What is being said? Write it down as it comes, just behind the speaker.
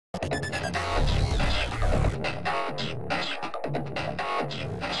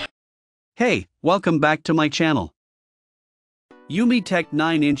Hey, welcome back to my channel. Yumi Tech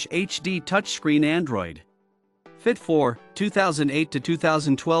 9-inch HD touchscreen Android. Fit for 2008 to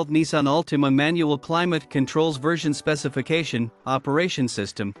 2012 Nissan Altima Manual Climate Controls Version Specification, Operation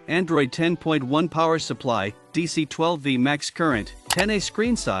System, Android 10.1 Power Supply, DC 12V Max Current, 10A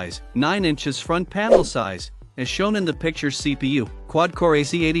Screen Size, 9 inches Front Panel Size, as shown in the picture. CPU, Quad-Core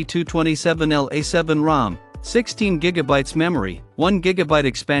AC8227L A7 ROM, 16GB memory, 1GB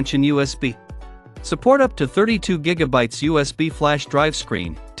expansion USB. Support up to 32GB USB flash drive.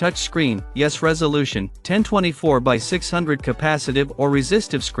 Screen, touch screen, yes. Resolution, 1024x600 capacitive or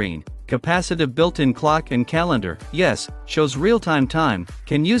resistive. Screen, capacitive. Built-in clock and calendar, yes, shows real-time time,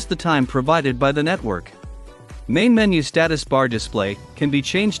 can use the time provided by the network. Main menu status bar display, can be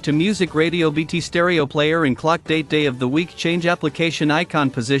changed to music, radio, BT stereo player and clock. Date, day of the week. Change application icon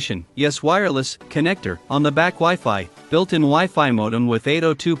position, yes. Wireless, connector, on the back. Wi-Fi, built-in Wi-Fi modem with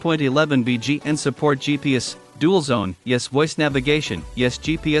 802.11bg and support. GPS, dual zone, yes. Voice navigation, yes.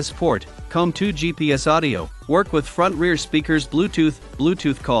 GPS port, COM2 GPS audio, work with front rear speakers.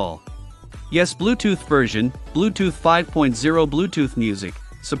 Bluetooth call, yes. Bluetooth version, Bluetooth 5.0. Bluetooth music,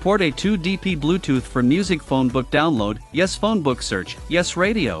 support a 2DP Bluetooth for music. Phone book download, yes. Phone book search, yes.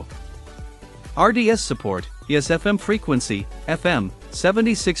 Radio, RDS support, yes. FM frequency, FM,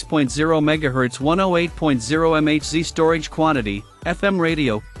 76.0 MHz 108.0 MHz. Storage quantity, FM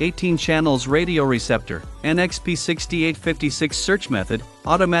radio, 18 channels. Radio receptor, NXP6856. Search method,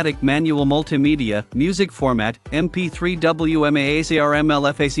 automatic. Manual. Multimedia, music format, MP3, WMA, ACR,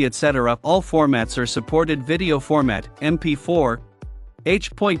 MLFAC, etc. All formats are supported. Video format, MP4,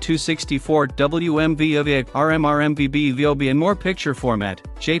 H.264, WMV, RMRMVB, VOB and more. Picture format,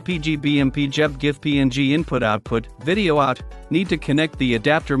 JPG, BMP, JPEG, GIF, PNG. Input output, video out, need to connect the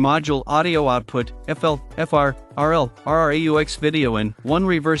adapter module. Audio output, FL, FR, RL, RRAUX. Video in, 1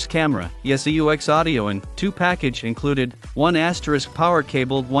 reverse camera, yes. AUX audio in, 2 package included, 1 asterisk power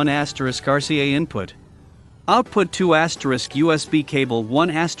cable, 1 asterisk RCA input. Output, 2 asterisk USB cable, 1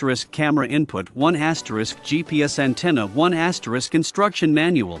 asterisk camera input, 1 asterisk GPS antenna, 1 asterisk instruction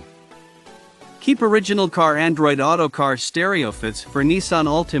manual. Keep original car Android Auto car stereo. Fits for Nissan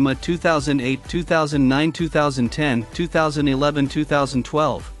Altima 2008, 2009, 2010, 2011,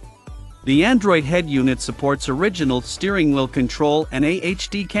 2012. The Android head unit supports original steering wheel control and a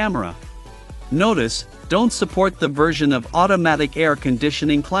HD camera. Notice, don't support the version of automatic air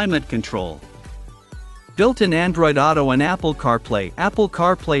conditioning climate control. Built-in Android Auto and Apple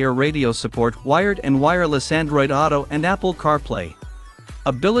CarPlay or radio support. Wired and wireless Android Auto and Apple CarPlay.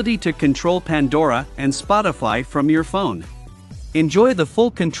 Ability to control Pandora and Spotify from your phone. Enjoy the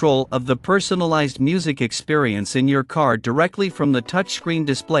full control of the personalized music experience in your car directly from the touchscreen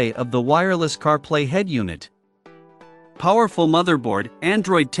display of the wireless CarPlay head unit. Powerful motherboard,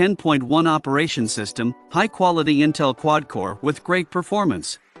 Android 10.1 operation system, high-quality Intel quad-core with great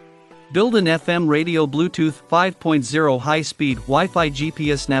performance. Built-in FM radio, Bluetooth 5.0 high-speed Wi-Fi,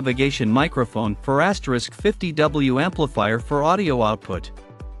 GPS navigation, microphone for *50W amplifier for audio output.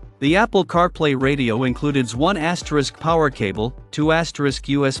 The Apple CarPlay radio includes 1 asterisk power cable, 2 asterisk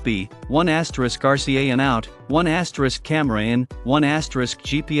USB, 1 asterisk RCA in out, 1 asterisk camera in, 1 asterisk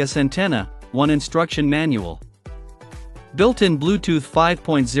GPS antenna, 1 instruction manual. Built-in Bluetooth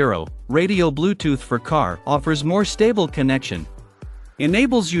 5.0 radio. Bluetooth for car offers more stable connection.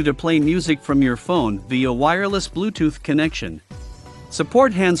 Enables you to play music from your phone via wireless Bluetooth connection.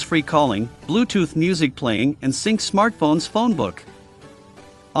 Support hands-free calling, Bluetooth music playing and sync smartphone's phone book.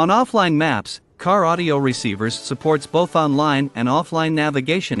 On offline maps, car audio receivers supports both online and offline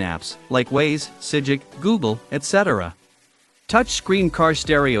navigation apps like Waze, Sigic, Google, etc. Touchscreen car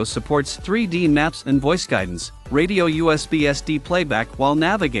stereo supports 3D maps and voice guidance, radio, USB SD playback while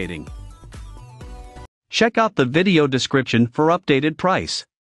navigating. Check out the video description for updated price.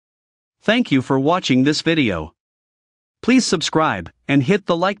 Thank you for watching this video. Please subscribe and hit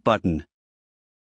the like button.